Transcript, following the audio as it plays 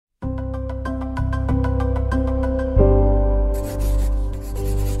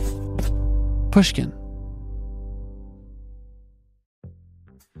Pushkin.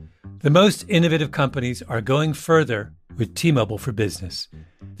 The most innovative companies are going further with T-Mobile for Business.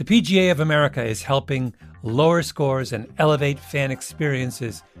 The PGA of America is helping lower scores and elevate fan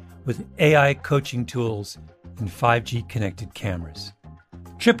experiences with AI coaching tools and 5G connected cameras.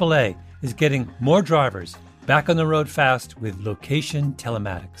 AAA is getting more drivers back on the road fast with location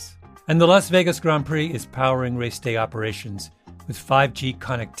telematics. And the Las Vegas Grand Prix is powering race day operations with 5G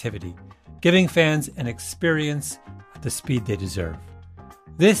connectivity, giving fans an experience at the speed they deserve.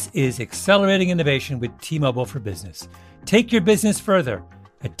 This is accelerating innovation with T-Mobile for Business. Take your business further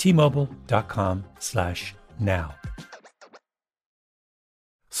at T-Mobile.com/now.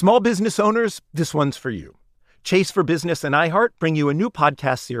 Small business owners, this one's for you. Chase for Business and iHeart bring you a new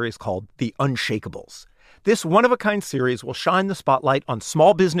podcast series called The Unshakables. This one-of-a-kind series will shine the spotlight on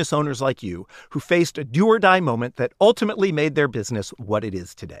small business owners like you who faced a do-or-die moment that ultimately made their business what it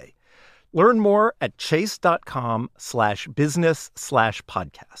is today. Learn more at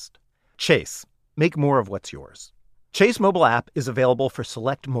chase.com/business/podcast. Chase, make more of what's yours. Chase mobile app is available for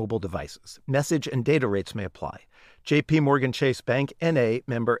select mobile devices. Message and data rates may apply. J.P. Morgan Chase Bank, N.A.,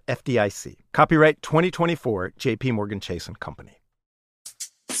 member FDIC. Copyright 2024, J.P. Morgan Chase & Company.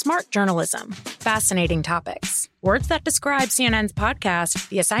 Smart journalism. Fascinating topics. Words that describe CNN's podcast,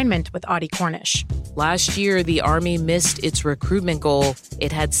 The Assignment with Audie Cornish. Last year, the Army missed its recruitment goal.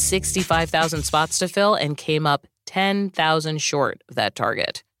 It had 65,000 spots to fill and came up 10,000 short of that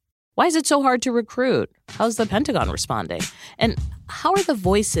target. Why is it so hard to recruit? How's the Pentagon responding? And how are the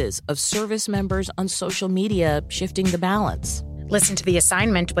voices of service members on social media shifting the balance? Listen to The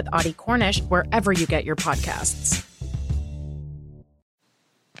Assignment with Audie Cornish wherever you get your podcasts.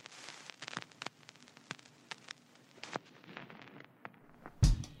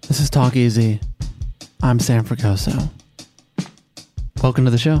 This is Talk Easy. I'm Sam Fragoso. Welcome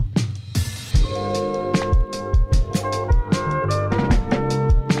to the show.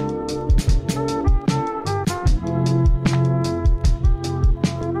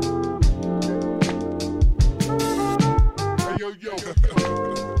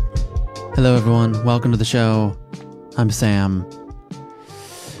 Hello, everyone. Welcome to the show. I'm Sam.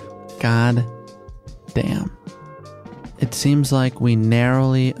 God damn. It seems like we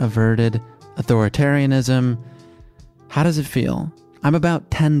narrowly averted authoritarianism. How does it feel? I'm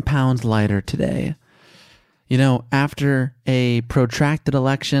about 10 pounds lighter today. You know, after a protracted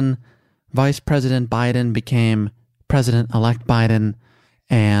election, Vice President Biden became President-elect Biden,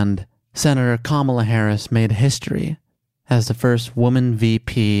 and Senator Kamala Harris made history as the first woman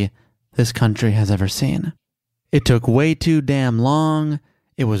VP this country has ever seen. It took way too damn long.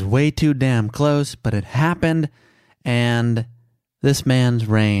 It was way too damn close, but it happened, and this man's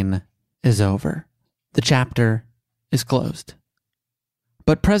reign is over. The chapter is closed.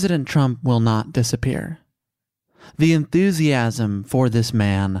 But President Trump will not disappear. The enthusiasm for this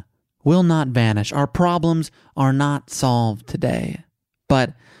man will not vanish. Our problems are not solved today,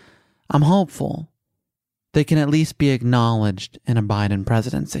 but I'm hopeful they can at least be acknowledged in a Biden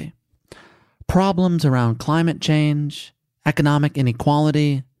presidency. Problems around climate change, economic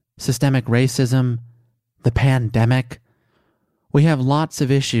inequality, systemic racism, the pandemic. We have lots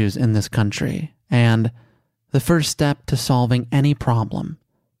of issues in this country, and the first step to solving any problem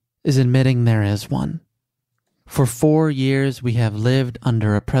is admitting there is one. For 4 years, we have lived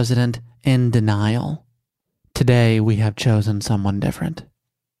under a president in denial. Today, we have chosen someone different.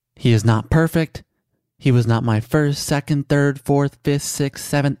 He is not perfect. He was not my first, second, third, fourth, fifth, sixth,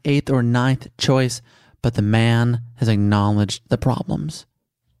 seventh, eighth, or ninth choice, but the man has acknowledged the problems.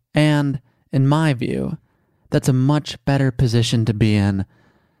 And, in my view, that's a much better position to be in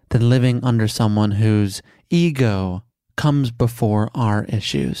than living under someone whose ego comes before our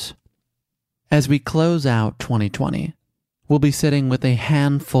issues. As we close out 2020, we'll be sitting with a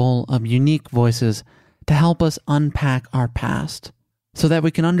handful of unique voices to help us unpack our past so that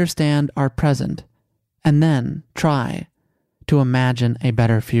we can understand our present and then try to imagine a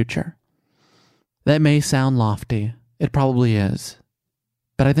better future. That may sound lofty. It probably is.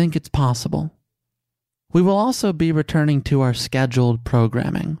 But I think it's possible. We will also be returning to our scheduled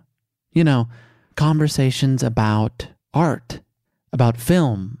programming. You know, conversations about art, about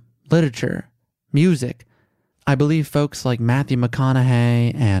film, literature, music. I believe folks like Matthew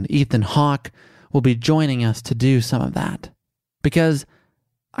McConaughey and Ethan Hawke will be joining us to do some of that. Because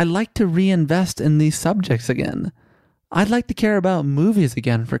I'd like to reinvest in these subjects again. I'd like to care about movies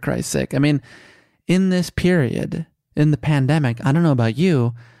again, for Christ's sake. I mean, in this period, in the pandemic, I don't know about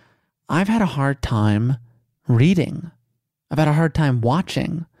you, I've had a hard time reading. I've had a hard time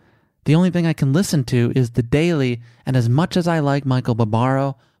watching. The only thing I can listen to is The Daily, and as much as I like Michael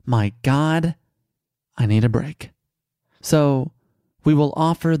Barbaro, my God, I need a break. So we will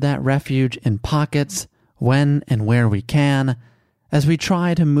offer that refuge in pockets when and where we can as we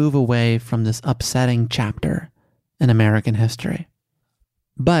try to move away from this upsetting chapter in American history.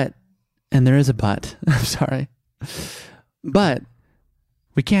 But, and there is a but, I'm sorry, but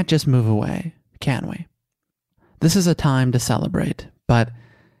we can't just move away, can we? This is a time to celebrate, but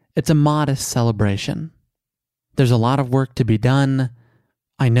it's a modest celebration. There's a lot of work to be done.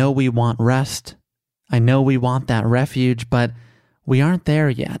 I know we want rest. I know we want that refuge, but we aren't there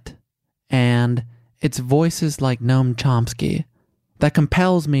yet. And it's voices like Noam Chomsky that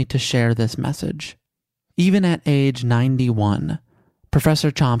compels me to share this message. Even at age 91, Professor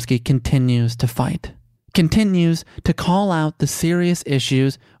Chomsky continues to fight, continues to call out the serious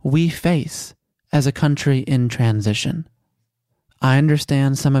issues we face as a country in transition. I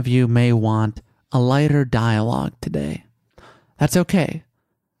understand some of you may want a lighter dialogue today. That's okay.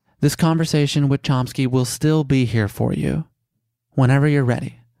 This conversation with Chomsky will still be here for you whenever you're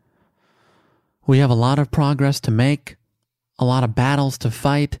ready. We have a lot of progress to make, a lot of battles to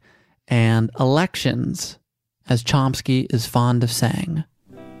fight, and elections, as Chomsky is fond of saying,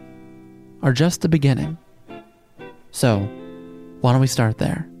 are just the beginning. So, why don't we start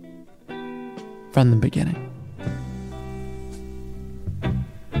there? From the beginning.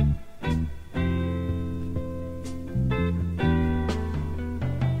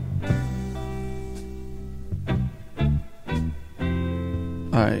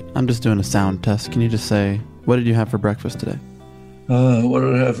 All right, I'm just doing a sound test. Can you just say, what did you have for breakfast today? What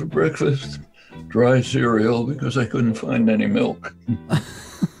did I have for breakfast? Dry cereal because I couldn't find any milk.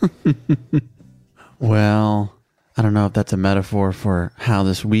 Well, I don't know if that's a metaphor for how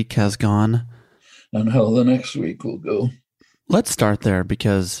this week has gone. And how the next week will go. Let's start there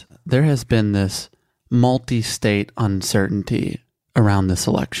because there has been this multi-state uncertainty around this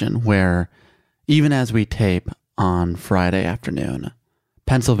election where even as we tape on Friday afternoon,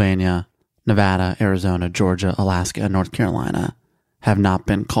 Pennsylvania, Nevada, Arizona, Georgia, Alaska, and North Carolina have not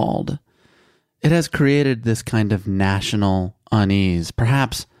been called. It has created this kind of national unease.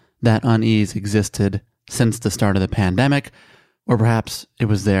 Perhaps that unease existed since the start of the pandemic, or perhaps it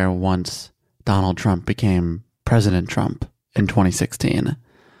was there once Donald Trump became President Trump in 2016.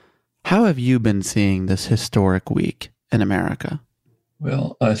 How have you been seeing this historic week in America?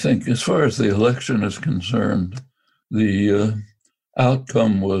 Well, I think as far as the election is concerned, the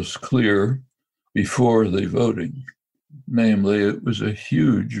outcome was clear before the voting. Namely, it was a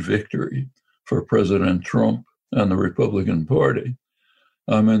huge victory for President Trump and the Republican Party.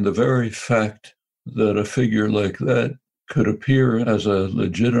 I mean, the very fact that a figure like that could appear as a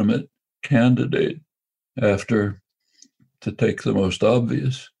legitimate candidate after, to take the most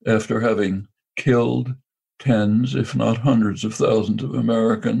obvious, after having killed tens, if not hundreds of thousands of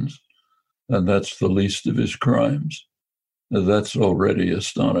Americans, and that's the least of his crimes. That's already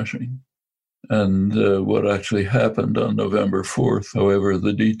astonishing. And what actually happened on November 4th, however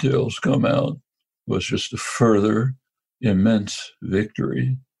the details come out, was just a further immense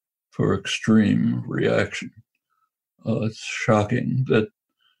victory for extreme reaction. It's shocking that,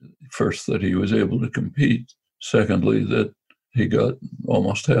 first, that he was able to compete. Secondly, that he got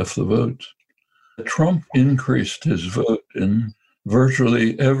almost half the votes. Trump increased his vote in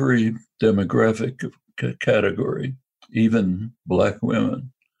virtually every demographic category, even Black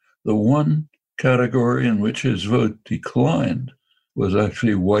women. The one category in which his vote declined was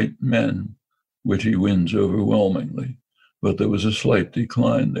actually white men, which he wins overwhelmingly. But there was a slight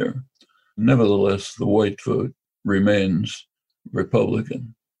decline there. Nevertheless, the white vote remains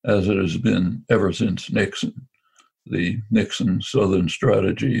Republican, as it has been ever since Nixon. The Nixon Southern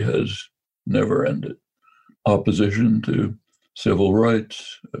strategy has never ended. Opposition to civil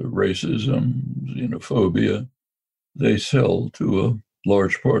rights, racism, xenophobia, they sell to a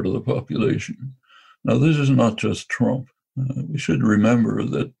large part of the population. Now, this is not just Trump. We should remember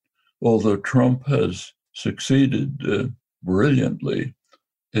that although Trump has succeeded brilliantly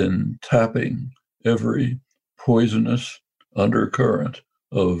in tapping every poisonous undercurrent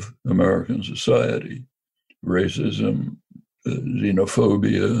of American society, racism,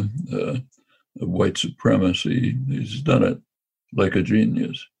 xenophobia, white supremacy, he's done it like a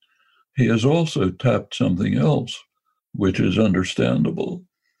genius. He has also tapped something else, which is understandable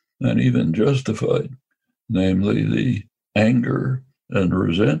and even justified, namely the anger and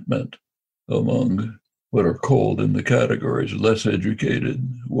resentment among what are called in the categories less educated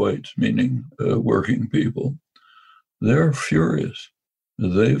whites, meaning working people. They're furious.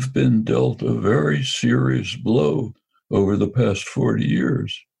 They've been dealt a very serious blow over the past 40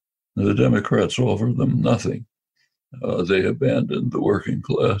 years. The Democrats offer them nothing. They abandoned the working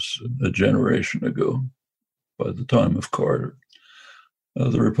class a generation ago. by the time of Carter.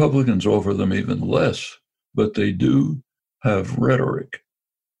 The Republicans offer them even less, but they do have rhetoric.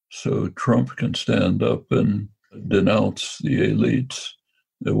 So Trump can stand up and denounce the elites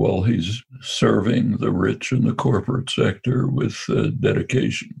while he's serving the rich and the corporate sector with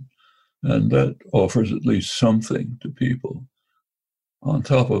dedication. And that offers at least something to people. On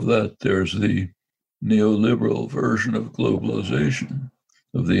top of that, there's the neoliberal version of globalization,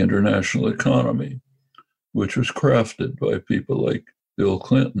 of the international economy, which was crafted by people like Bill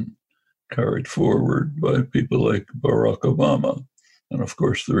Clinton, carried forward by people like Barack Obama, and of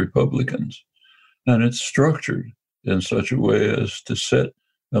course the Republicans. And it's structured in such a way as to set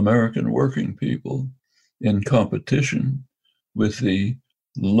American working people in competition with the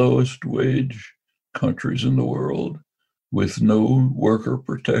lowest wage countries in the world, with no worker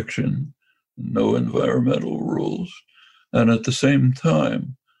protection, no environmental rules, and at the same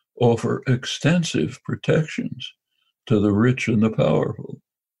time offer extensive protections to the rich and the powerful.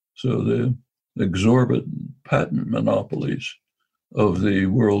 So the exorbitant patent monopolies of the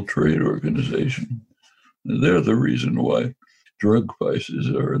World Trade Organization, they're the reason why drug prices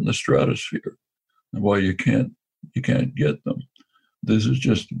are in the stratosphere and why you can't get them. This is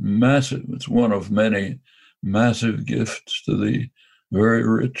just massive. It's one of many massive gifts to the very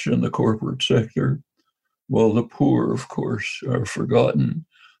rich and the corporate sector, while the poor, of course, are forgotten.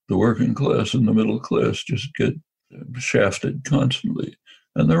 The working class and the middle class just get shafted constantly,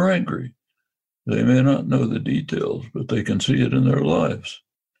 and they're angry. They may not know the details, but they can see it in their lives.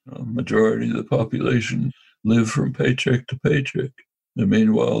 A majority of the population live from paycheck to paycheck. And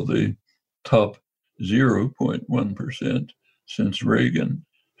meanwhile, the top 0.1% since Reagan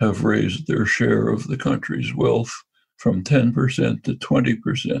have raised their share of the country's wealth from 10% to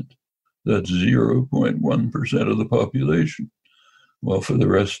 20%. That's 0.1% of the population. Well, for the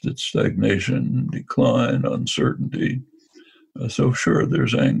rest, it's stagnation, decline, uncertainty. So sure,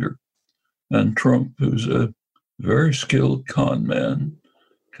 there's anger. And Trump, who's a very skilled con man,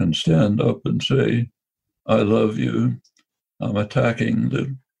 can stand up and say, I love you. I'm attacking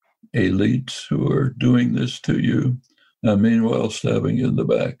the elites who are doing this to you, and meanwhile stabbing you in the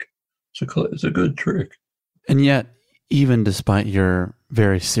back. It's a good trick. And yet, even despite your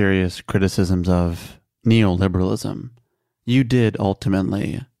very serious criticisms of neoliberalism, you did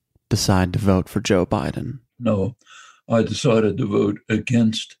ultimately decide to vote for Joe Biden. No, I decided to vote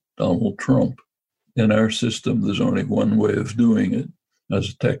against Donald Trump. In our system, there's only one way of doing it as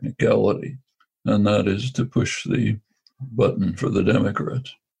a technicality, and that is to push the button for the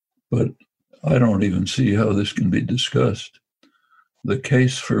Democrats. But I don't even see how this can be discussed. The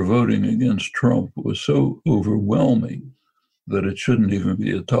case for voting against Trump was so overwhelming that it shouldn't even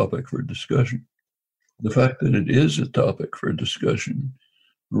be a topic for discussion. The fact that it is a topic for discussion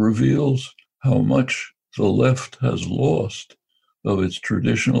reveals how much the left has lost of its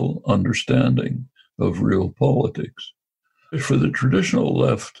traditional understanding of real politics. For the traditional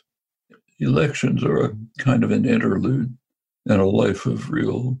left, elections are a kind of an interlude in a life of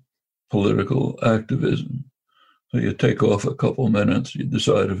real political activism. So you take off a couple minutes, you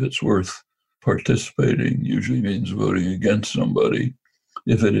decide if it's worth participating, usually means voting against somebody.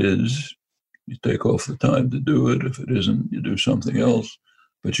 If it is, you take off the time to do it. If it isn't, you do something else,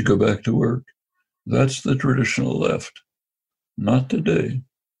 but you go back to work. That's the traditional left. Not today.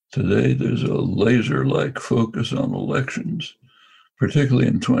 Today, there's a laser-like focus on elections, particularly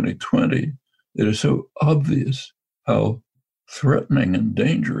in 2020. It is so obvious how threatening and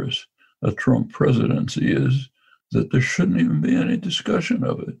dangerous a Trump presidency is that there shouldn't even be any discussion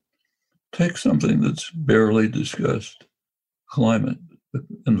of it. Take something that's barely discussed, climate,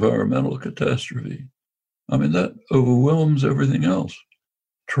 environmental catastrophe. I mean, that overwhelms everything else.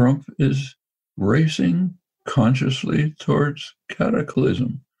 Trump is racing consciously towards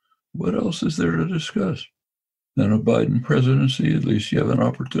cataclysm. What else is there to discuss? In a Biden presidency, at least you have an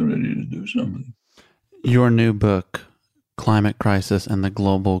opportunity to do something. Your new book, Climate Crisis and the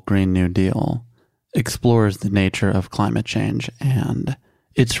Global Green New Deal, explores the nature of climate change and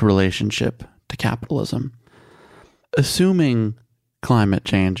its relationship to capitalism. Assuming climate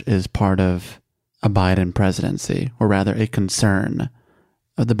change is part of a Biden presidency, or rather a concern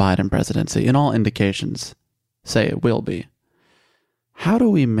of the Biden presidency, and all indications say it will be, how do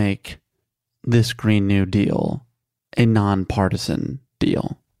we make this Green New Deal a nonpartisan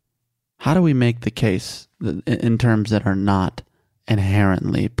deal? How do we make the case in terms that are not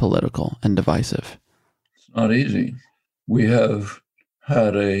inherently political and divisive? It's not easy. We have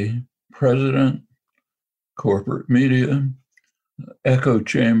had a president, corporate media, echo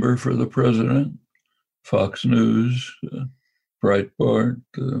chamber for the president, Fox News, Breitbart,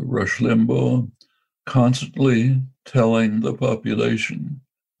 Rush Limbaugh, constantly telling the population,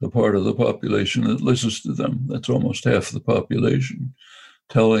 the part of the population that listens to them, that's almost half the population,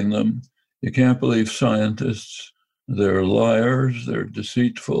 telling them, you can't believe scientists, they're liars, they're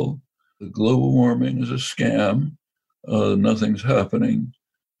deceitful, the global warming is a scam, nothing's happening,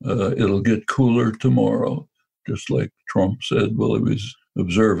 it'll get cooler tomorrow, just like Trump said while he was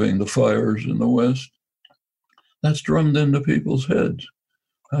observing the fires in the West. That's drummed into people's heads,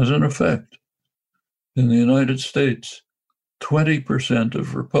 has an effect. In the United States, 20%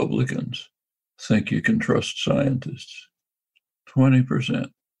 of Republicans think you can trust scientists.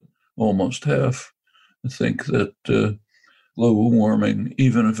 20%. Almost half think that global warming,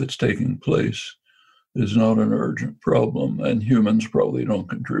 even if it's taking place, is not an urgent problem, and humans probably don't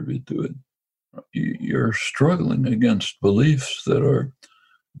contribute to it. You're struggling against beliefs that are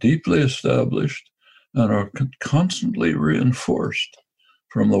deeply established and are constantly reinforced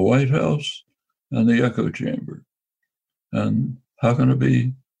from the White House and the echo chamber. And how can it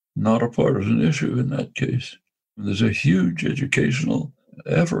be not a partisan issue in that case? There's a huge educational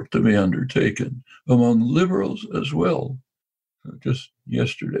effort to be undertaken among liberals as well. Just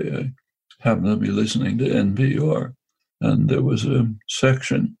yesterday, I happened to be listening to NPR, and there was a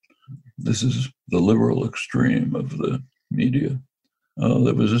section, this is the liberal extreme of the media,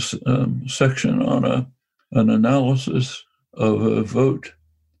 there was a section on an analysis of a vote,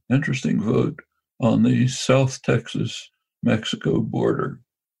 interesting vote, on the South Texas-Mexico border,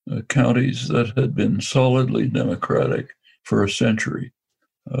 counties that had been solidly Democratic for a century.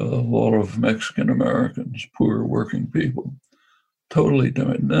 A lot of Mexican Americans, poor working people, totally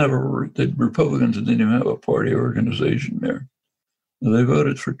never. The Republicans didn't even have a party organization there. They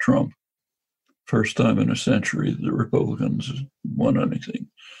voted for Trump. First time in a century the Republicans won anything.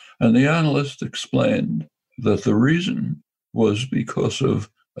 And the analyst explained that the reason was because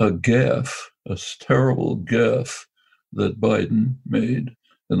of a gaffe, a terrible gaffe that Biden made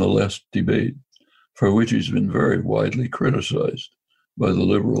in the last debate, for which he's been very widely criticized by the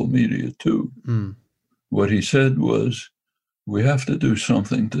liberal media too. What he said was, we have to do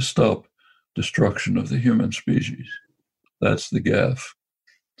something to stop destruction of the human species. That's the gaffe.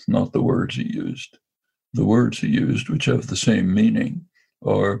 It's not the words he used. The words he used, which have the same meaning,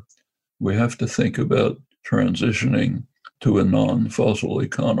 are we have to think about transitioning to a non-fossil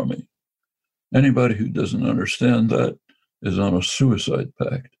economy. Anybody who doesn't understand that is on a suicide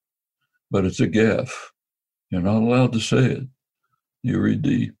pact, but it's a gaffe. You're not allowed to say it. You read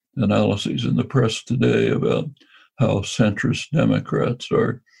the analyses in the press today about how centrist Democrats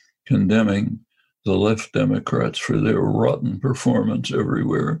are condemning the left Democrats for their rotten performance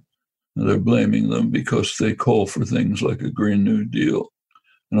everywhere. And they're blaming them because they call for things like a Green New Deal.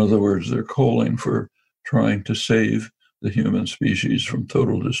 In other words, they're calling for trying to save the human species from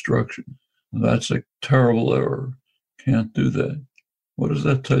total destruction. And that's a terrible error. Can't do that. What does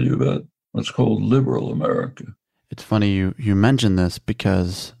that tell you about what's called liberal America? It's funny you mentioned this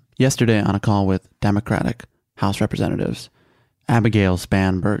because yesterday on a call with Democratic House Representatives, Abigail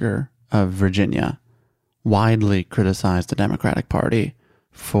Spanberger of Virginia widely criticized the Democratic Party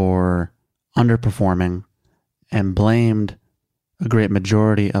for underperforming and blamed a great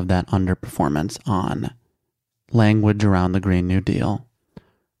majority of that underperformance on language around the Green New Deal,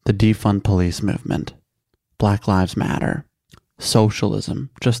 the defund police movement, Black Lives Matter, socialism,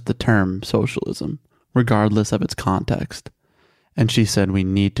 just the term socialism, regardless of its context. And she said we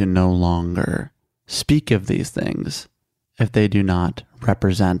need to no longer speak of these things if they do not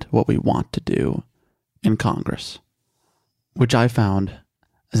represent what we want to do in Congress, which I found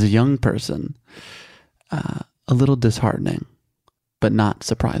as a young person a little disheartening, but not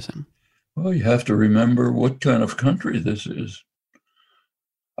surprising. Well, you have to remember what kind of country this is.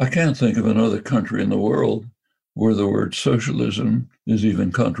 I can't think of another country in the world where the word socialism is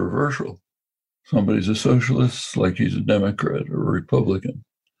even controversial. Somebody's a socialist like he's a Democrat or a Republican.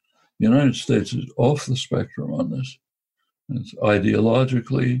 The United States is off the spectrum on this. It's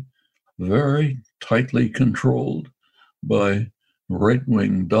ideologically very tightly controlled by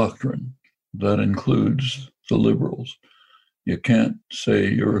right-wing doctrine that includes the liberals. You can't say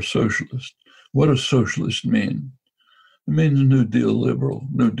you're a socialist. What does socialist mean? It means New Deal liberal,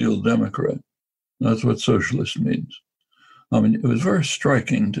 New Deal Democrat. That's what socialist means. I mean, it was very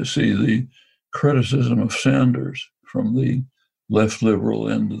striking to see the criticism of Sanders from the left liberal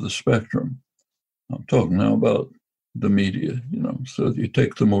end of the spectrum. I'm talking now about the media, so if you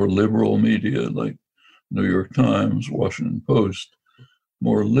take the more liberal media like New York Times, Washington Post,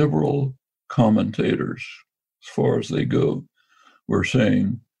 more liberal commentators, as far as they go, were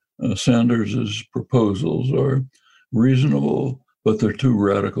saying Sanders's proposals are reasonable, but they're too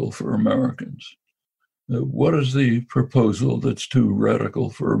radical for Americans. What is the proposal that's too radical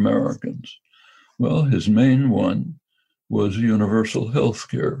for Americans? Well, his main one was universal health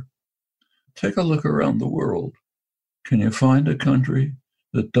care. Take a look around the world. Can you find a country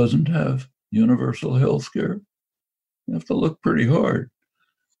that doesn't have universal health care? You have to look pretty hard.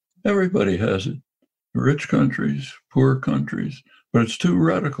 Everybody has it. Rich countries, poor countries, but it's too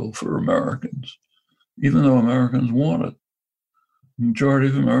radical for Americans, even though Americans want it. The majority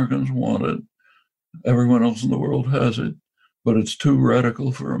of Americans want it. Everyone else in the world has it, but it's too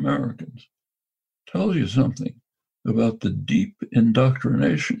radical for Americans. Tells you something about the deep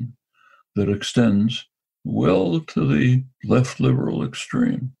indoctrination that extends well to the left liberal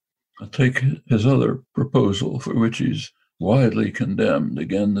extreme. I'll take his other proposal, for which he's widely condemned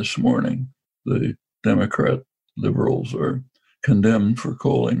again this morning. The Democrat liberals are condemned for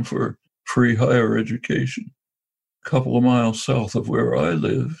calling for free higher education. A couple of miles south of where I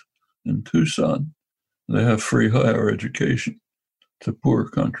live, in Tucson, they have free higher education. It's a poor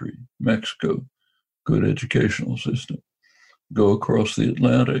country, Mexico, good educational system. Go across the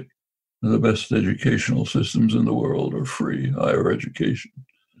Atlantic, the best educational systems in the world are free higher education.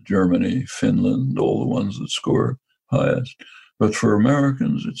 Germany, Finland, all the ones that score highest. But for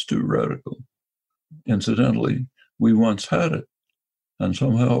Americans, it's too radical. Incidentally, we once had it, and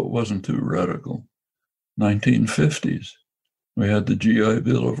somehow it wasn't too radical. 1950s, we had the GI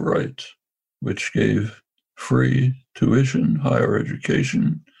Bill of Rights, which gave free tuition, higher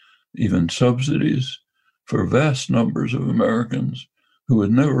education, even subsidies for vast numbers of Americans who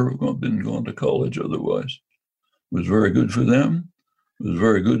had never been going to college otherwise. It was very good for them. It was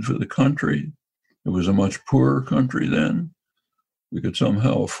very good for the country. It was a much poorer country then. We could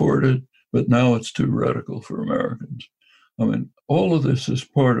somehow afford it, but now it's too radical for Americans. I mean, all of this is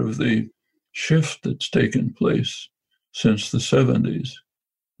part of the shift that's taken place since the 70s,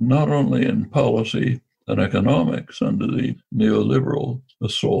 not only in policy and economics under the neoliberal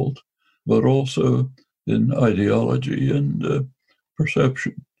assault, but also in ideology and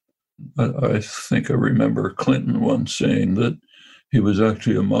perception. I think I remember Clinton once saying that he was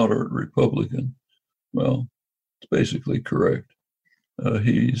actually a moderate Republican. Well, it's basically correct.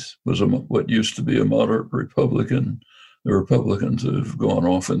 He was what used to be a moderate Republican. The Republicans have gone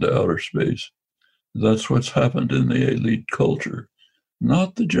off into outer space. That's what's happened in the elite culture,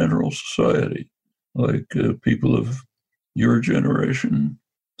 not the general society. Like people of your generation,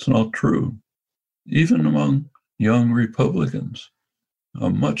 it's not true. Even among young Republicans, a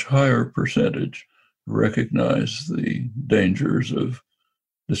much higher percentage recognize the dangers of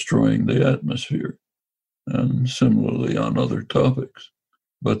destroying the atmosphere, and similarly on other topics.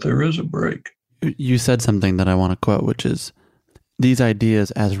 But there is a break. You said something that I want to quote, which is, these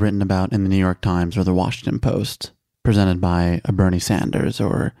ideas as written about in the New York Times or the Washington Post, presented by a Bernie Sanders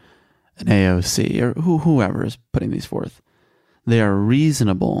or an AOC or whoever is putting these forth, they are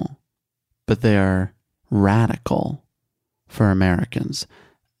reasonable, but they are radical for Americans.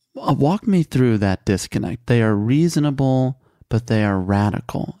 Walk me through that disconnect. They are reasonable, but they are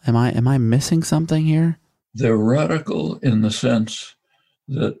radical. Am I missing something here? They're radical in the sense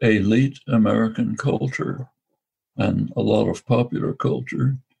that elite American culture and a lot of popular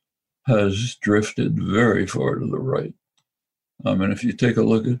culture has drifted very far to the right. I mean, if you take a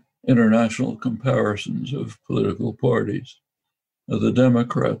look at international comparisons of political parties, the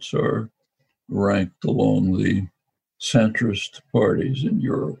Democrats are ranked along the centrist parties in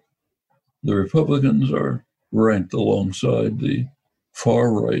Europe. The Republicans are ranked alongside the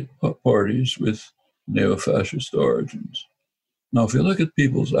far-right parties with neo-fascist origins. Now, if you look at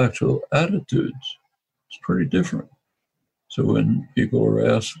people's actual attitudes, it's pretty different. So when people are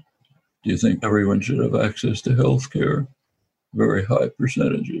asked, do you think everyone should have access to health care? Very high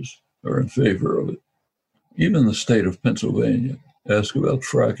percentages are in favor of it. Even the state of Pennsylvania, ask about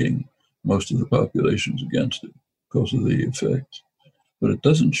fracking, most of the population's against it because of the effects. But it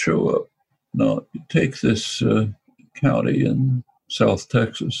doesn't show up. Now, you take this county in South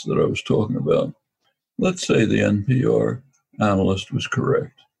Texas that I was talking about. Let's say the NPR analyst was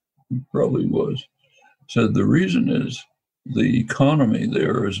correct. He probably was. Said the reason is the economy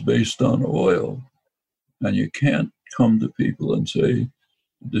there is based on oil. And you can't come to people and say,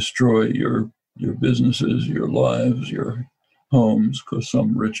 destroy your businesses, your lives, your homes, because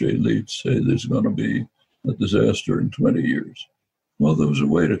some rich elites say there's going to be a disaster in 20 years. Well, there was a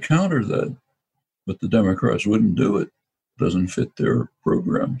way to counter that, but the Democrats wouldn't do it. It doesn't fit their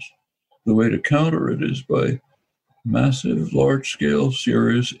programs. The way to counter it is by massive, large-scale,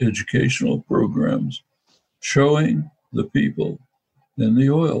 serious educational programs showing the people in the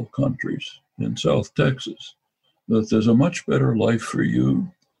oil countries in South Texas that there's a much better life for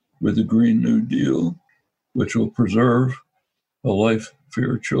you with the Green New Deal which will preserve a life for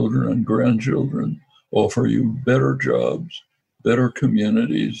your children and grandchildren, offer you better jobs, better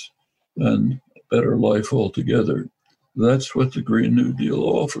communities, and better life altogether. That's what the Green New Deal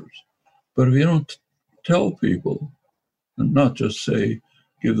offers. But if you don't tell people, and not just say,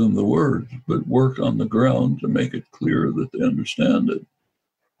 give them the words, but work on the ground to make it clear that they understand it,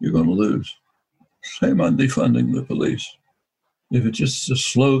 you're going to lose. Same on defunding the police. If it's just a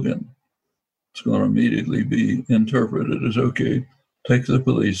slogan, it's going to immediately be interpreted as, okay, take the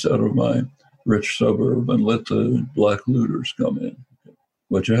police out of my rich suburb and let the black looters come in.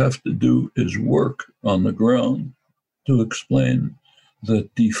 What you have to do is work on the ground to explain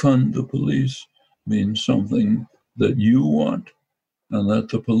that defund the police means something that you want and that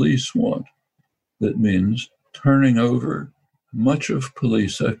the police want. That means turning over much of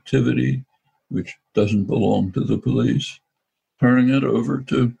police activity, which doesn't belong to the police, turning it over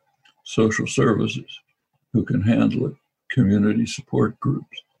to social services who can handle it, community support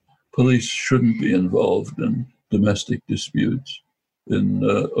groups. Police shouldn't be involved in domestic disputes, in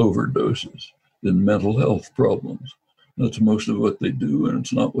overdoses, in mental health problems. That's most of what they do, and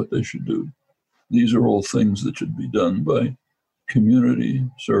it's not what they should do. These are all things that should be done by community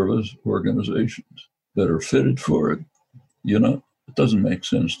service organizations that are fitted for it. It doesn't make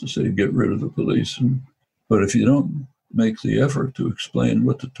sense to say get rid of the police, but if you don't make the effort to explain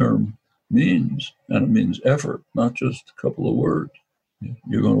what the term means, and it means effort, not just a couple of words,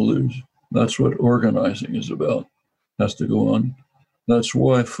 you're going to lose. That's what organizing is about. It has to go on. That's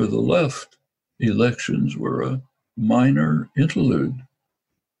why for the left, elections were a minor interlude.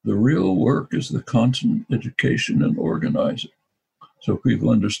 The real work is the constant education and organizing, so people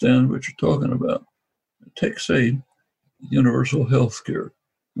understand what you're talking about. Take, say, universal health care.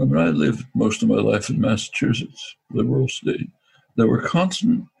 I mean, I lived most of my life in Massachusetts, liberal state. There were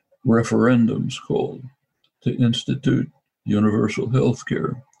constant referendums called to institute universal health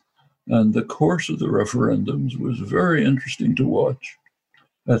care. And the course of the referendums was very interesting to watch.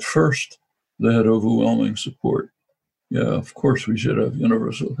 At first, they had overwhelming support. Yeah, of course we should have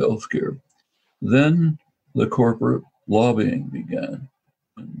universal health care. Then the corporate lobbying began.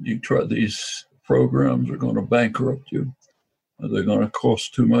 These programs are going to bankrupt you. They're going to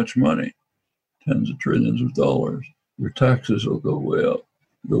cost too much money, tens of trillions of dollars. Your taxes will go way up.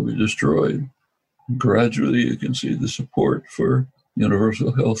 They'll be destroyed. Gradually, you can see the support for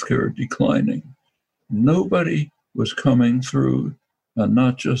universal health care declining. Nobody was coming through and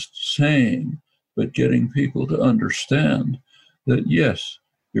not just saying, but getting people to understand that, yes,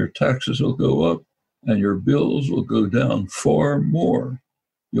 your taxes will go up and your bills will go down far more.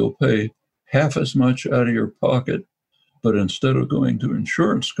 You'll pay half as much out of your pocket, but instead of going to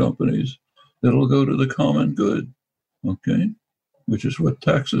insurance companies, it'll go to the common good, okay? Which is what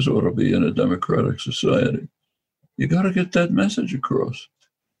taxes ought to be in a democratic society. You got to get that message across.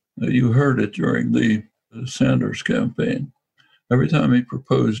 You heard it during the Sanders campaign. Every time he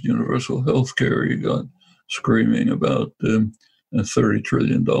proposed universal health care, he got screaming about $30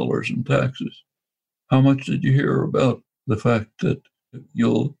 trillion in taxes. How much did you hear about the fact that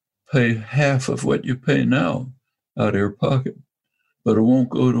you'll pay half of what you pay now out of your pocket, but it won't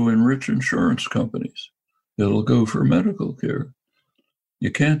go to enrich insurance companies. It'll go for medical care.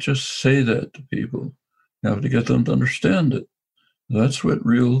 You can't just say that to people. You have to get them to understand it. That's what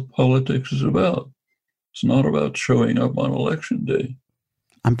real politics is about. It's not about showing up on election day.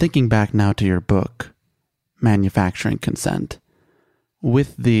 I'm thinking back now to your book, Manufacturing Consent.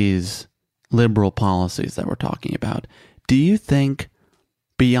 With these liberal policies that we're talking about, do you think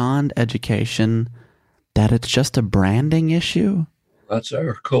beyond education that it's just a branding issue? That's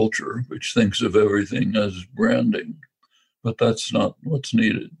our culture, which thinks of everything as branding, but that's not what's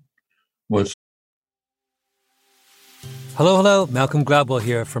needed. Hello, Malcolm Gladwell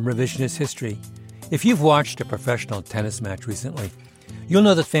here from Revisionist History. If you've watched a professional tennis match recently, you'll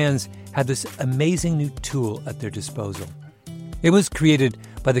know that fans have this amazing new tool at their disposal. It was created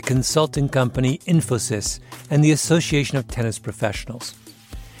by the consulting company Infosys and the Association of Tennis Professionals.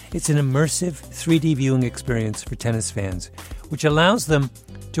 It's an immersive 3D viewing experience for tennis fans, which allows them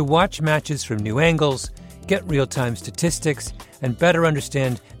to watch matches from new angles, get real-time statistics, and better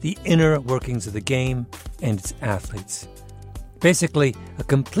understand the inner workings of the game and its athletes. Basically, a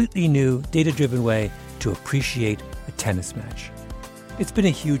completely new, data-driven way to appreciate a tennis match. It's been a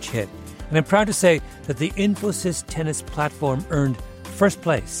huge hit, and I'm proud to say that the Infosys Tennis platform earned first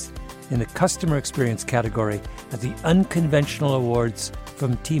place in the customer experience category at the Unconventional Awards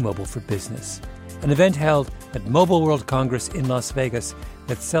from T-Mobile for Business, an event held at Mobile World Congress in Las Vegas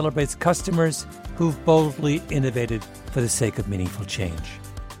that celebrates customers who've boldly innovated for the sake of meaningful change.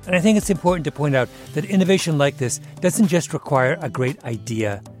 And I think it's important to point out that innovation like this doesn't just require a great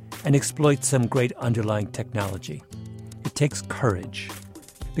idea and exploit some great underlying technology. It takes courage.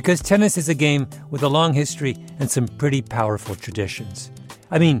 Because tennis is a game with a long history and some pretty powerful traditions.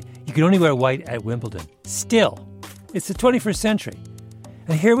 I mean, you can only wear white at Wimbledon. Still, it's the 21st century.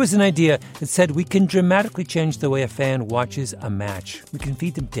 And here was an idea that said we can dramatically change the way a fan watches a match. We can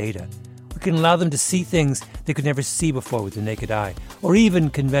feed them data. We can allow them to see things they could never see before with the naked eye, or even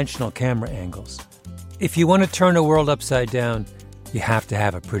conventional camera angles. If you want to turn a world upside down, you have to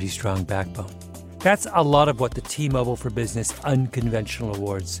have a pretty strong backbone. That's a lot of what the T-Mobile for Business Unconventional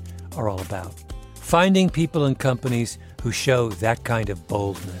Awards are all about. Finding people and companies who show that kind of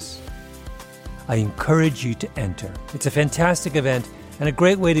boldness. I encourage you to enter. It's a fantastic event and a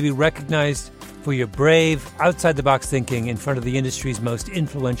great way to be recognized for your brave, outside-the-box thinking in front of the industry's most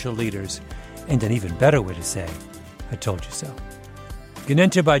influential leaders, and an even better way to say, I told you so. You can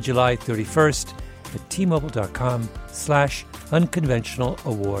enter by July 31st at T-Mobile.com/unconventional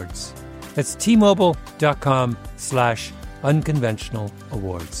awards. That's T-Mobile.com/unconventional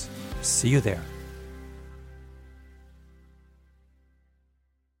awards. See you there.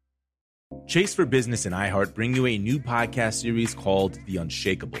 Chase for Business and iHeart bring you a new podcast series called The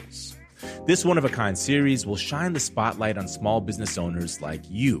Unshakables. This one-of-a-kind series will shine the spotlight on small business owners like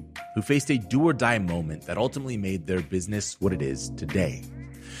you, who faced a do-or-die moment that ultimately made their business what it is today.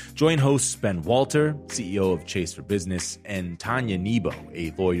 Join hosts Ben Walter, CEO of Chase for Business, and Tanya Nebo,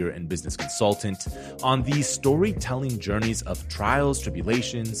 a lawyer and business consultant, on these storytelling journeys of trials,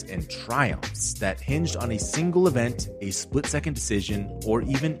 tribulations, and triumphs that hinged on a single event, a split-second decision, or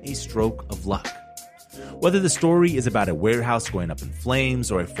even a stroke of luck. Whether the story is about a warehouse going up in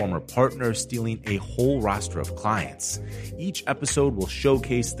flames or a former partner stealing a whole roster of clients, each episode will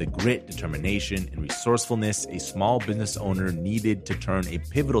showcase the grit, determination, and resourcefulness a small business owner needed to turn a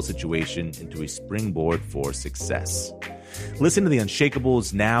pivotal situation into a springboard for success. Listen to The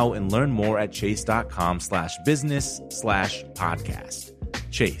Unshakables now and learn more at chase.com/business/podcast.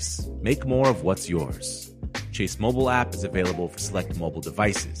 Chase, make more of what's yours. Chase mobile app is available for select mobile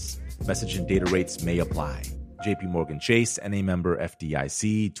devices. Message and data rates may apply. JP Morgan Chase, N.A. member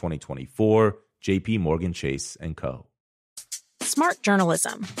FDIC, 2024, JP Morgan Chase & Co. Smart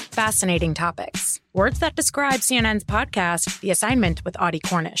journalism. Fascinating topics. Words that describe CNN's podcast, The Assignment with Audie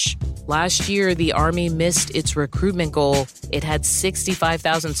Cornish. Last year, the Army missed its recruitment goal. It had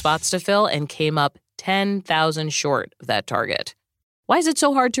 65,000 spots to fill and came up 10,000 short of that target. Why is it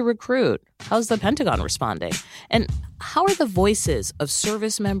so hard to recruit? How's the Pentagon responding? And how are the voices of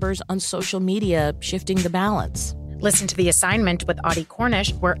service members on social media shifting the balance? Listen to The Assignment with Audie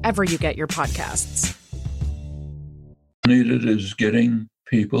Cornish wherever you get your podcasts. Needed is getting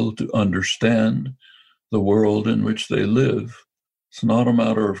people to understand the world in which they live. It's not a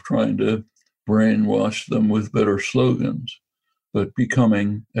matter of trying to brainwash them with better slogans, but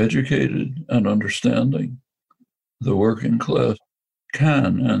becoming educated and understanding. The working class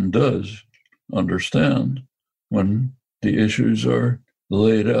can and does understand when the issues are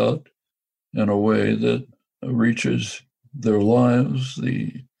laid out in a way that reaches their lives,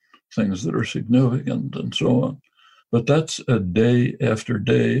 the things that are significant, and so on. But that's a day after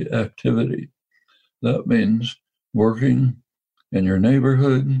day activity. That means working in your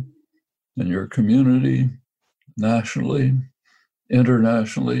neighborhood, in your community, nationally,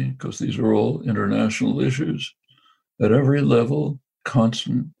 internationally, because these are all international issues, at every level,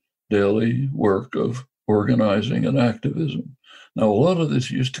 constant daily work of organizing and activism. Now, a lot of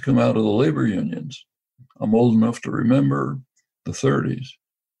this used to come out of the labor unions. I'm old enough to remember the 30s.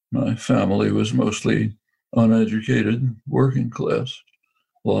 My family was mostly uneducated working class.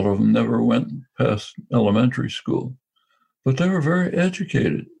 A lot of them never went past elementary school, but they were very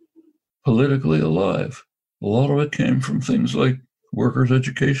educated, politically alive. A lot of it came from things like workers'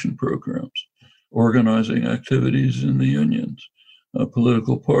 education programs, organizing activities in the unions,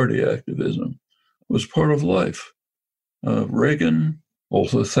 political party activism was part of life. Reagan,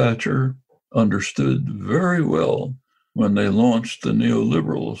 also Thatcher, understood very well when they launched the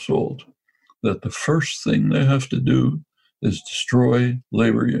neoliberal assault that the first thing they have to do is destroy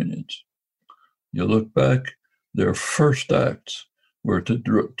labor unions. You look back, their first acts were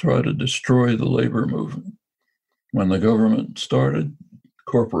to try to destroy the labor movement. When the government started,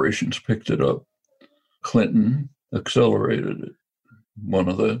 corporations picked it up. Clinton accelerated it. One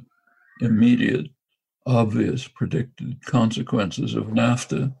of the immediate, obvious, predicted consequences of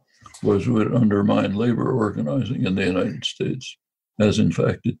NAFTA was it would undermine labor organizing in the United States, as in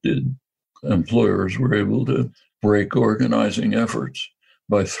fact it did. Employers were able to break organizing efforts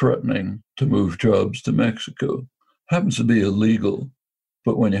by threatening to move jobs to Mexico. Happens to be illegal,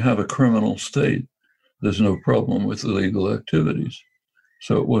 But when you have a criminal state, there's no problem with illegal activities.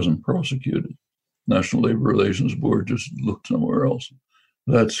 So it wasn't prosecuted. National Labor Relations Board just looked somewhere else.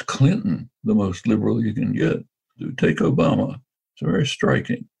 That's Clinton, the most liberal you can get. Take Obama. It's very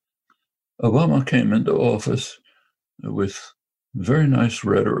striking. Obama came into office with very nice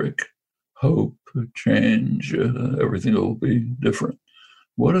rhetoric, hope, change, everything will be different.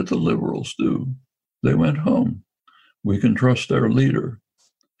 What did the liberals do? They went home. We can trust our leader.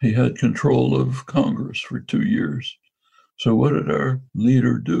 He had control of Congress for 2 years. So what did our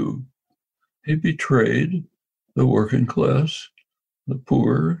leader do? He betrayed the working class, the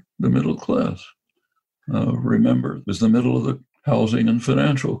poor, the middle class. Remember, it was the middle of the housing and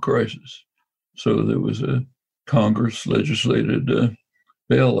financial crisis. So there was a Congress legislated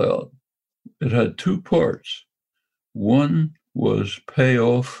bailout. It had two parts. One was pay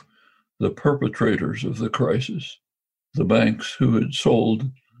off the perpetrators of the crisis, the banks who had sold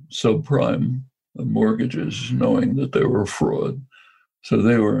subprime mortgages knowing that they were fraud. So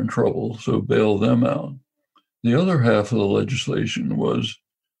they were in trouble, so bail them out. The other half of the legislation was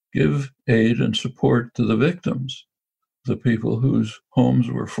give aid and support to the victims, the people whose homes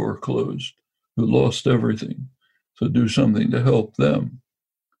were foreclosed, who lost everything. So do something to help them.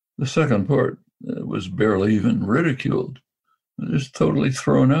 The second part was barely even ridiculed, just totally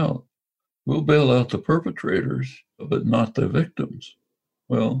thrown out. We'll bail out the perpetrators, but not the victims.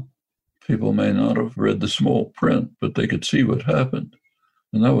 Well, people may not have read the small print, but they could see what happened.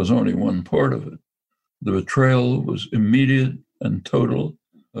 And that was only one part of it. The betrayal was immediate and total.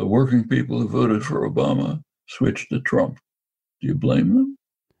 Working people who voted for Obama switched to Trump. Do you blame them?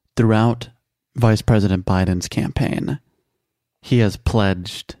 Throughout Vice President Biden's campaign, he has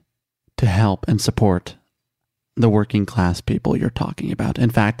pledged to help and support the working class people you're talking about. In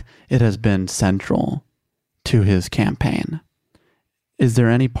fact, it has been central to his campaign. Is there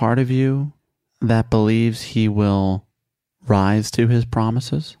any part of you that believes he will rise to his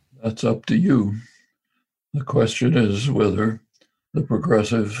promises? That's up to you. The question is whether the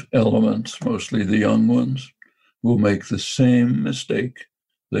progressive elements, mostly the young ones, will make the same mistake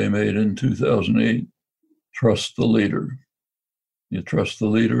they made in 2008. Trust the leader. You trust the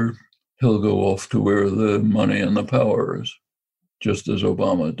leader, he'll go off to where the money and the power is, just as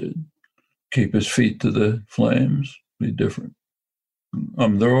Obama did. Keep his feet to the flames, be different.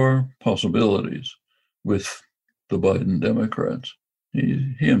 There are possibilities with the Biden Democrats.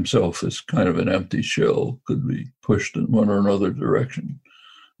 He himself is kind of an empty shell, could be pushed in one or another direction.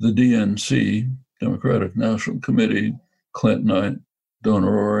 The DNC, Democratic National Committee, Clintonite,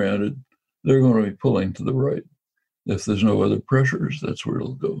 donor-oriented, they're going to be pulling to the right. If there's no other pressures, that's where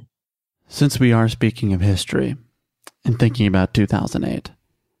it'll go. Since we are speaking of history and thinking about 2008,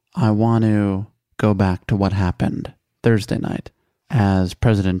 I want to go back to what happened Thursday night as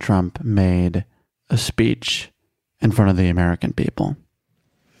President Trump made a speech in front of the American people.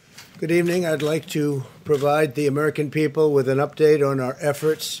 Good evening. I'd like to provide the American people with an update on our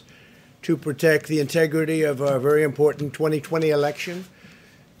efforts to protect the integrity of our very important 2020 election.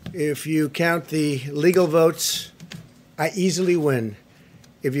 If you count the legal votes, I easily win.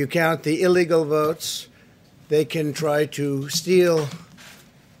 If you count the illegal votes, they can try to steal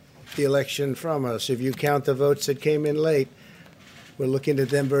the election from us. If you count the votes that came in late, we're looking at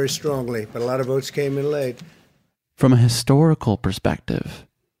them very strongly, but a lot of votes came in late. From a historical perspective,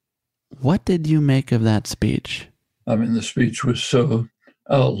 what did you make of that speech? I mean, the speech was so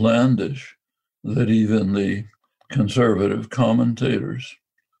outlandish that even the conservative commentators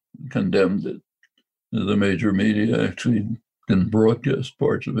condemned it. The major media actually didn't broadcast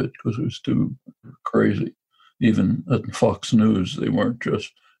parts of it because it was too crazy. Even at Fox News, they weren't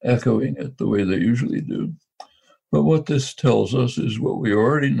just echoing it the way they usually do. But what this tells us is what we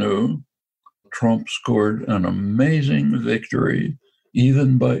already knew. Trump scored an amazing victory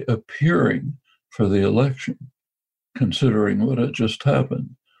even by appearing for the election, considering what had just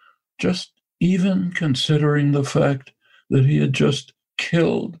happened. Just even considering the fact that he had just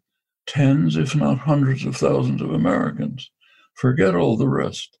killed tens, if not hundreds of thousands of Americans. Forget all the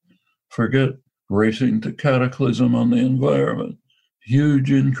rest. Forget racing to cataclysm on the environment.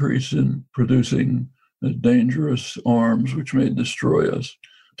 Huge increase in producing dangerous arms which may destroy us,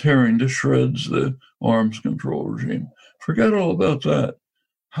 tearing to shreds the arms control regime. Forget all about that.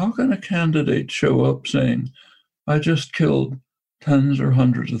 How can a candidate show up saying, I just killed tens or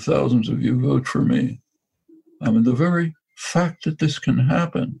hundreds of thousands of you, vote for me? I mean, the very fact that this can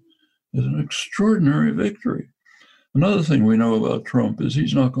happen is an extraordinary victory. Another thing we know about Trump is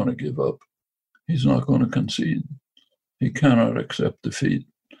he's not going to give up. He's not going to concede. He cannot accept defeat.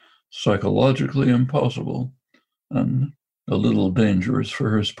 Psychologically impossible. And a little dangerous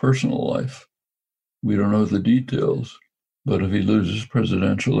for his personal life. We don't know the details, but if he loses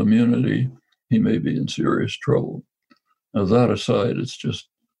presidential immunity, he may be in serious trouble. Now, that aside, it's just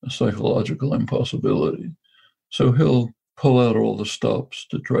a psychological impossibility. So he'll pull out all the stops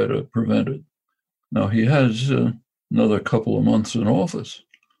to try to prevent it. Now, he has another couple of months in office.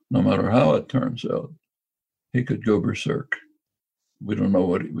 No matter how it turns out, he could go berserk. We don't know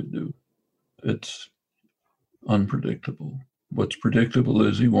what he would do. It's unpredictable. What's predictable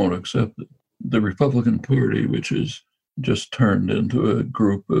is he won't accept it. The Republican Party, which is just turned into a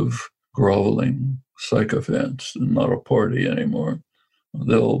group of groveling sycophants and not a party anymore,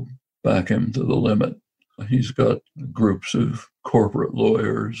 they'll back him to the limit. He's got groups of corporate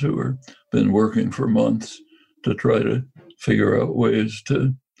lawyers who have been working for months to try to figure out ways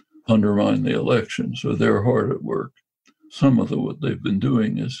to undermine the election. So they're hard at work. Some of what they've been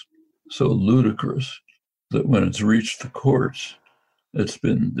doing is so ludicrous that when it's reached the courts, it's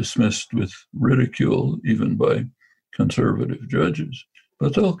been dismissed with ridicule, even by conservative judges.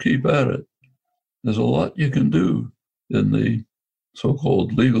 But they'll keep at it. There's a lot you can do in the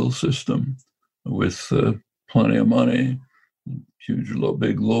so-called legal system with plenty of money,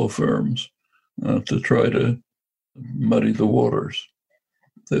 big law firms, to try to muddy the waters.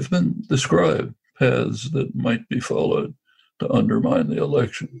 They've been described paths that might be followed to undermine the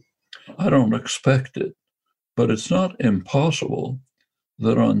election. I don't expect it, but it's not impossible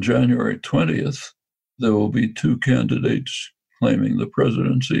that on January 20th, there will be two candidates claiming the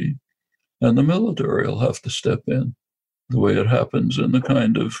presidency, and the military will have to step in, the way it happens in the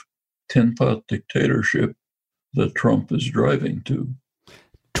kind of tin pot dictatorship that Trump is driving to.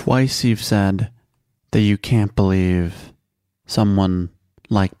 Twice you've said that you can't believe someone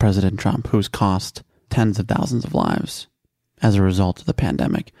like President Trump, who's cost tens of thousands of lives as a result of the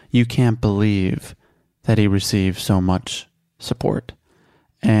pandemic. You can't believe that he received so much support.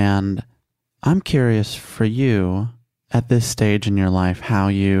 And I'm curious for you at this stage in your life, how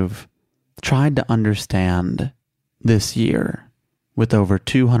you've tried to understand this year with over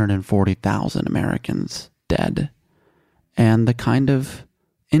 240,000 Americans dead and the kind of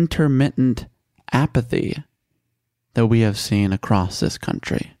intermittent apathy that we have seen across this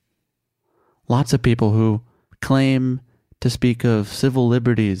country. Lots of people who claim to speak of civil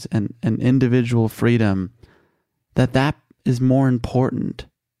liberties and individual freedom, that is more important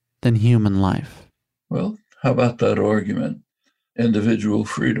than human life. Well, how about that argument? Individual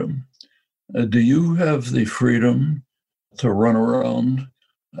freedom. Do you have the freedom to run around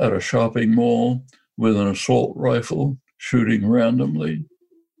at a shopping mall with an assault rifle shooting randomly?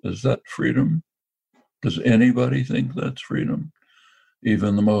 Is that freedom? Does anybody think that's freedom?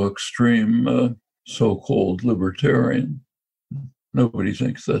 Even the more extreme so-called libertarian, nobody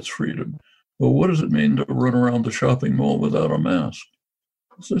thinks that's freedom. Well, what does it mean to run around the shopping mall without a mask?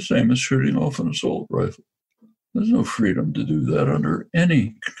 It's the same as shooting off an assault rifle. There's no freedom to do that under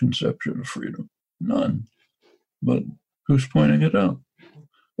any conception of freedom. None. But who's pointing it out?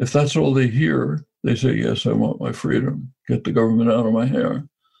 If that's all they hear, they say, yes, I want my freedom. Get the government out of my hair.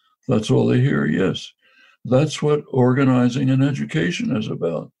 If that's all they hear, yes. That's what organizing and education is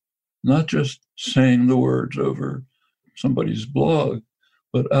about. Not just saying the words over somebody's blog,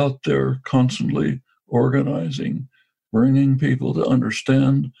 but out there constantly organizing, bringing people to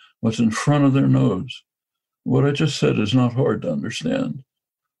understand what's in front of their nose. What I just said is not hard to understand.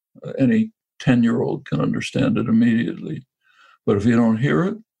 Any 10-year-old can understand it immediately. But if you don't hear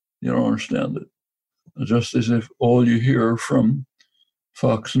it, you don't understand it. Just as if all you hear from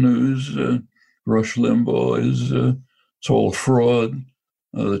Fox News, Rush Limbaugh is it's all fraud.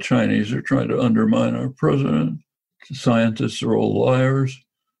 The Chinese are trying to undermine our president. The scientists are all liars.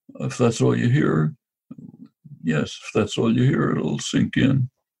 If that's all you hear, yes, if that's all you hear, it'll sink in.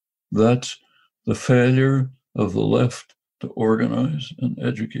 That's the failure of the left to organize and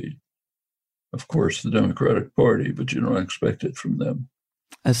educate. Of course, the Democratic Party, but you don't expect it from them.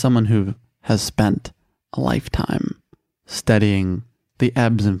 As someone who has spent a lifetime studying the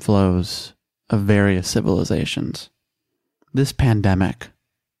ebbs and flows of various civilizations, this pandemic,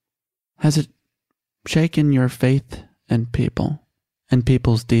 has it shaken your faith in people and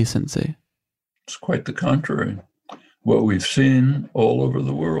people's decency? It's quite the contrary. What we've seen all over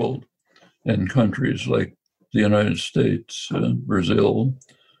the world in countries like the United States, Brazil,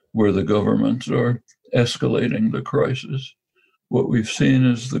 where the governments are escalating the crisis, what we've seen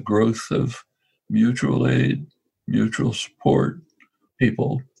is the growth of mutual aid, mutual support,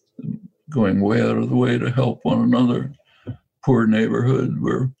 people going way out of the way to help one another. Poor neighborhood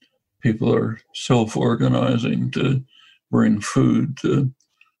where people are self-organizing to bring food to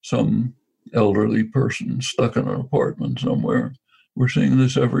some elderly person stuck in an apartment somewhere. We're seeing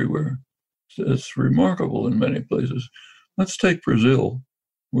this everywhere. It's remarkable in many places. Let's take Brazil,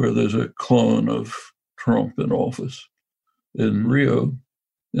 where there's a clone of Trump in office. In Rio,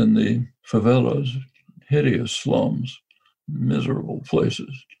 in the favelas, hideous slums, miserable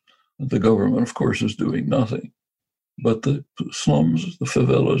places. The government, of course, is doing nothing. But the slums, the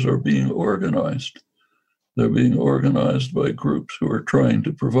favelas, are being organized. They're being organized by groups who are trying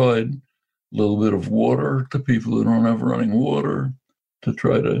to provide a little bit of water to people who don't have running water, to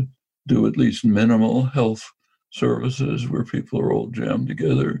try to do at least minimal health services where people are all jammed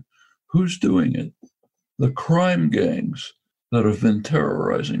together. Who's doing it? The crime gangs that have been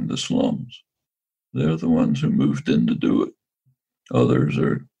terrorizing the slums. They're the ones who moved in to do it. Others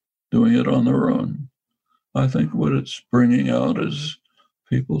are doing it on their own. I think what it's bringing out is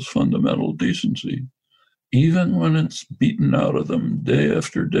people's fundamental decency, even when it's beaten out of them day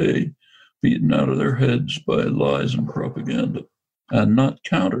after day, beaten out of their heads by lies and propaganda, and not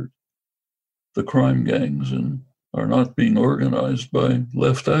countered. The crime gangs are not being organized by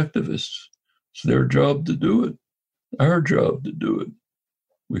left activists. It's their job to do it, our job to do it.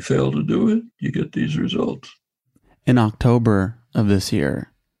 We fail to do it, you get these results. In October of this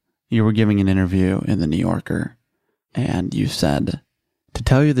year, you were giving an interview in The New Yorker, and you said, "To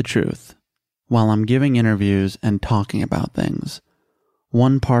tell you the truth, while I'm giving interviews and talking about things,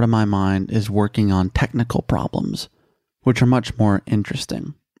 one part of my mind is working on technical problems, which are much more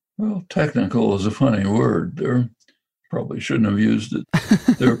interesting." Well, technical is a funny word. Probably shouldn't have used it.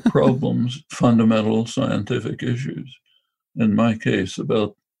 They're problems, fundamental scientific issues. In my case,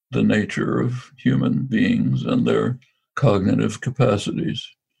 about the nature of human beings and their cognitive capacities.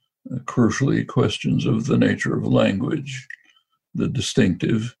 Crucially, questions of the nature of language, the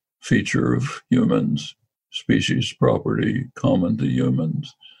distinctive feature of humans, species property common to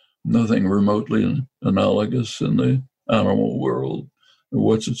humans, nothing remotely analogous in the animal world.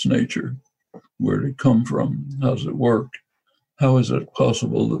 What's its nature? Where did it come from? How does it work? How is it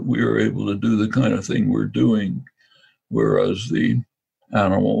possible that we are able to do the kind of thing we're doing, whereas the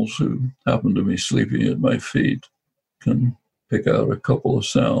animals who happen to be sleeping at my feet can pick out a couple of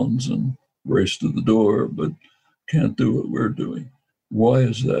sounds and race to the door, but can't do what we're doing? Why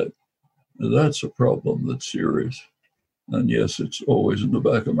is that? That's a problem that's serious. And yes, it's always in the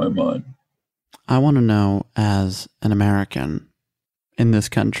back of my mind. I want to know, as an American in this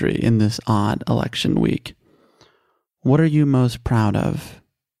country, in this odd election week, what are you most proud of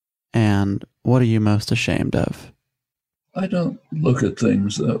and what are you most ashamed of? I don't look at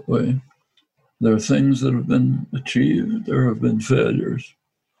things that way. There are things that have been achieved, there have been failures.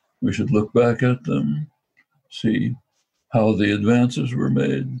 We should look back at them, see how the advances were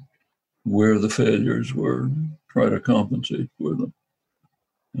made, where the failures were, try to compensate for them.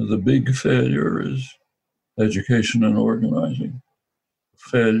 The big failure is education and organizing.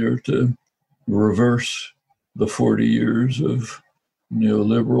 Failure to reverse the 40 years of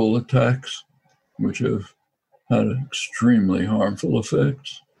neoliberal attacks, which have had extremely harmful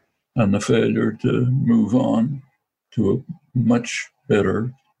effects, and the failure to move on to a much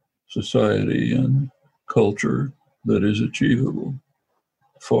better society and culture that is achievable,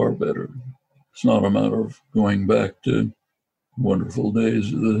 far better. It's not a matter of going back to wonderful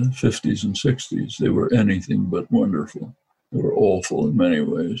days of the 50s and 60s. They were anything but wonderful. They were awful in many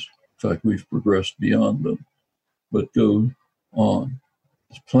ways. In fact, we've progressed beyond them. But go on.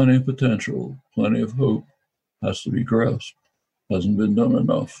 There's plenty of potential, plenty of hope. Has to be grasped. Hasn't been done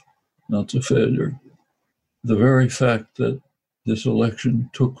enough. That's a failure. The very fact that this election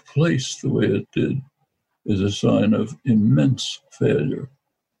took place the way it did is a sign of immense failure.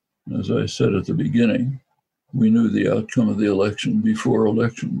 As I said at the beginning, we knew the outcome of the election before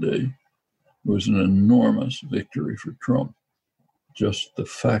Election Day. It was an enormous victory for Trump. Just the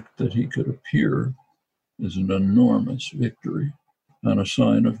fact that he could appear is an enormous victory and a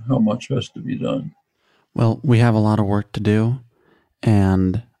sign of how much has to be done. Well, we have a lot of work to do.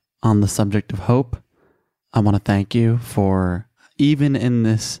 And on the subject of hope, I want to thank you for, even in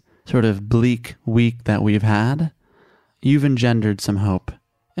this sort of bleak week that we've had, you've engendered some hope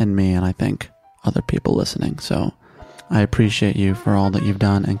in me and I think other people listening. So I appreciate you for all that you've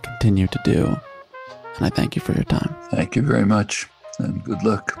done and continue to do. And I thank you for your time. Thank you very much, and good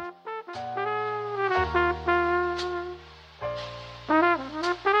luck.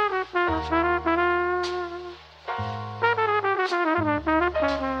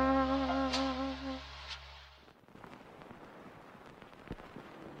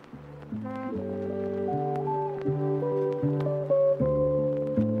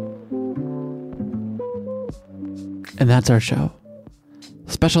 And that's our show.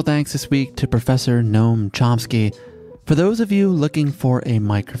 Special thanks this week to Professor Noam Chomsky. For those of you looking for a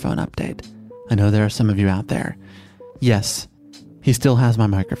microphone update, I know there are some of you out there. Yes, he still has my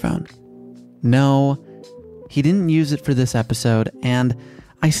microphone. No, he didn't use it for this episode, and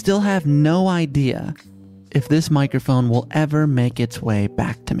I still have no idea if this microphone will ever make its way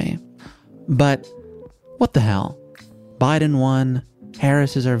back to me. But what the hell? Biden won,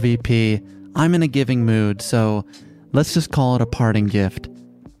 Harris is our VP, I'm in a giving mood, so let's just call it a parting gift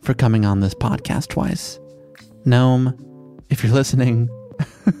for coming on this podcast twice. Noam, if you're listening,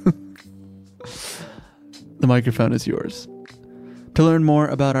 the microphone is yours. To learn more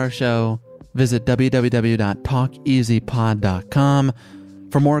about our show, visit www.talkeasypod.com.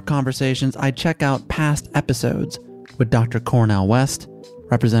 For more conversations, I'd check out past episodes with Dr. Cornel West,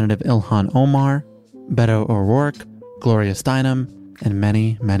 Representative Ilhan Omar, Beto O'Rourke, Gloria Steinem, and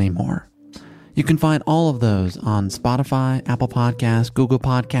many, many more. You can find all of those on Spotify, Apple Podcasts, Google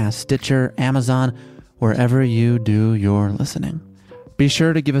Podcasts, Stitcher, Amazon, wherever you do your listening. Be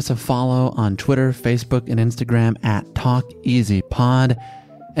sure to give us a follow on Twitter, Facebook, and Instagram at TalkEasyPod.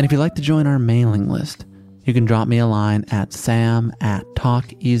 And if you'd like to join our mailing list, you can drop me a line at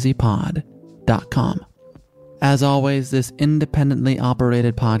sam@talkeasypod.com. As always, this independently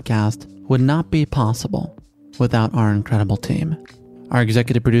operated podcast would not be possible without our incredible team. Our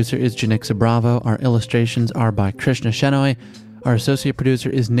executive producer is Janixa Bravo. Our illustrations are by Krishna Shenoy. Our associate producer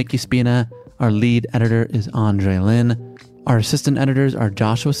is Nikki Spina. Our lead editor is Andre Lin. Our assistant editors are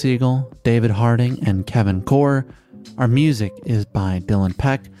Joshua Siegel, David Harding, and Kevin Core. Our music is by Dylan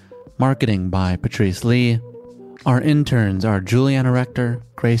Peck. Marketing by Patrice Lee. Our interns are Juliana Rector,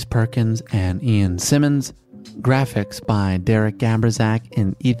 Grace Perkins, and Ian Simmons. Graphics by Derek Gabrizak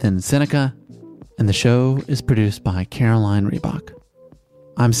and Ethan Seneca. And the show is produced by Caroline Reebok.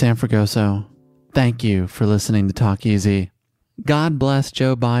 I'm Sam Fragoso. Thank you for listening to Talk Easy. God bless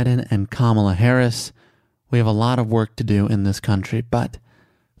Joe Biden and Kamala Harris. We have a lot of work to do in this country, but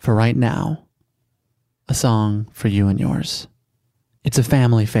for right now, a song for you and yours. It's a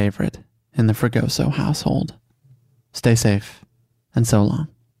family favorite in the Fragoso household. Stay safe, and so long.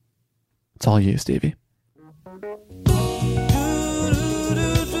 It's all you, Stevie.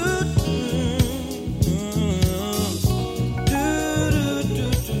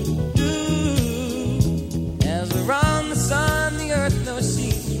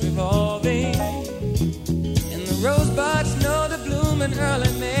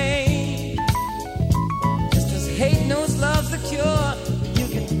 Early May, just as hate knows love's the cure, you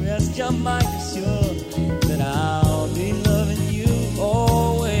can rest your mind assured that I'll be loving you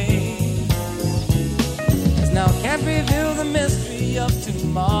always. 'Cause now I can't reveal the mystery of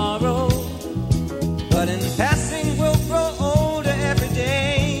tomorrow, but in passing we'll grow older every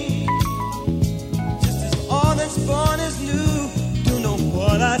day. Just as all that's born is new, do know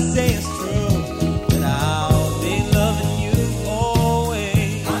what I say is true, that I'll be loving you.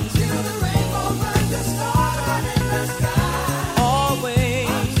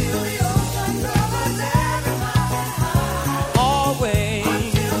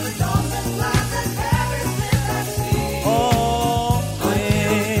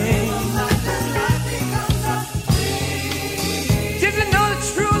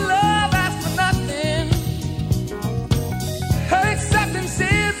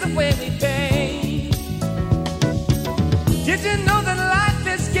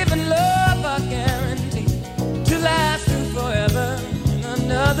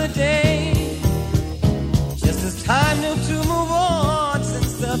 Day. Just as time knew to move on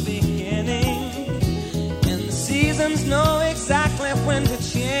since the beginning, and the seasons know exactly when to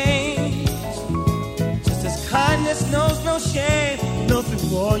change. Just as kindness knows no shame, know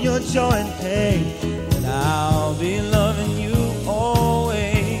through all your joy and pain, that I'll be loving you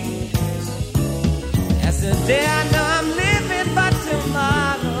always. As the day I know I'm living, but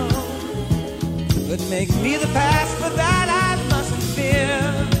tomorrow could make me the past, but that I mustn't fear.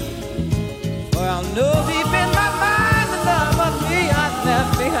 I'll know deep in my mind the love of me I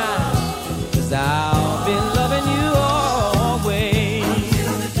left behind, 'cause I'll be loving you always.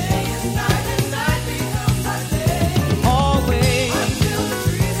 Until the day is night and night becomes our day. Always. Until the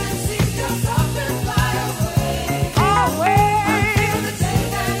trees and seas just up and fly away. Always. Until the day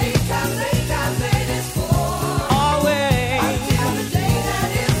that he comes, God made us for. Always. Until the day that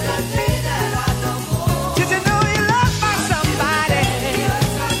is the day that I know more. 'Cause you know you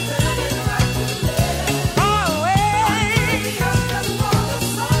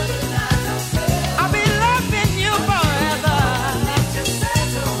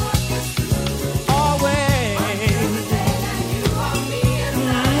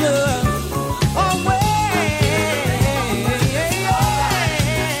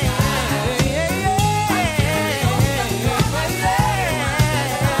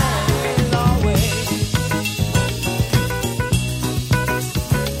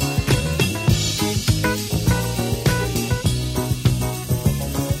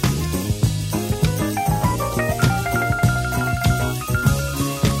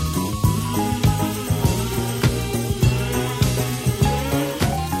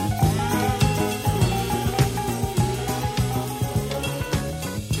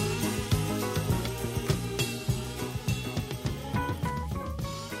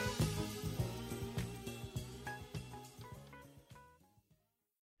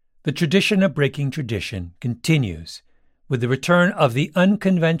The tradition of breaking tradition continues with the return of the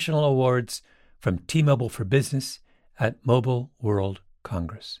Unconventional Awards from T-Mobile for Business at Mobile World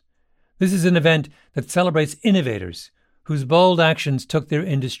Congress. This is an event that celebrates innovators whose bold actions took their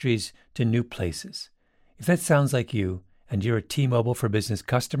industries to new places. If that sounds like you and you're a T-Mobile for Business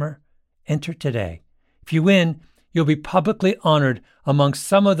customer, enter today. If you win, you'll be publicly honored amongst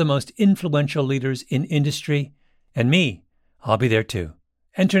some of the most influential leaders in industry. And me, I'll be there too.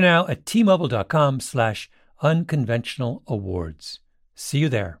 Enter now at tmobile.com/unconventional awards. See you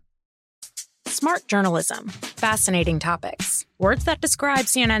there. Smart journalism. Fascinating topics. Words that describe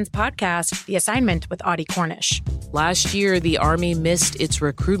CNN's podcast, The Assignment with Audie Cornish. Last year, the Army missed its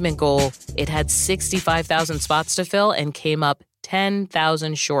recruitment goal. It had 65,000 spots to fill and came up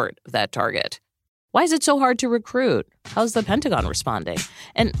 10,000 short of that target. Why is it so hard to recruit? How's the Pentagon responding?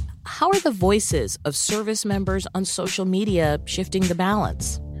 And how are the voices of service members on social media shifting the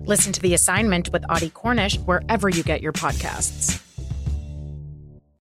balance? Listen to The Assignment with Audie Cornish wherever you get your podcasts.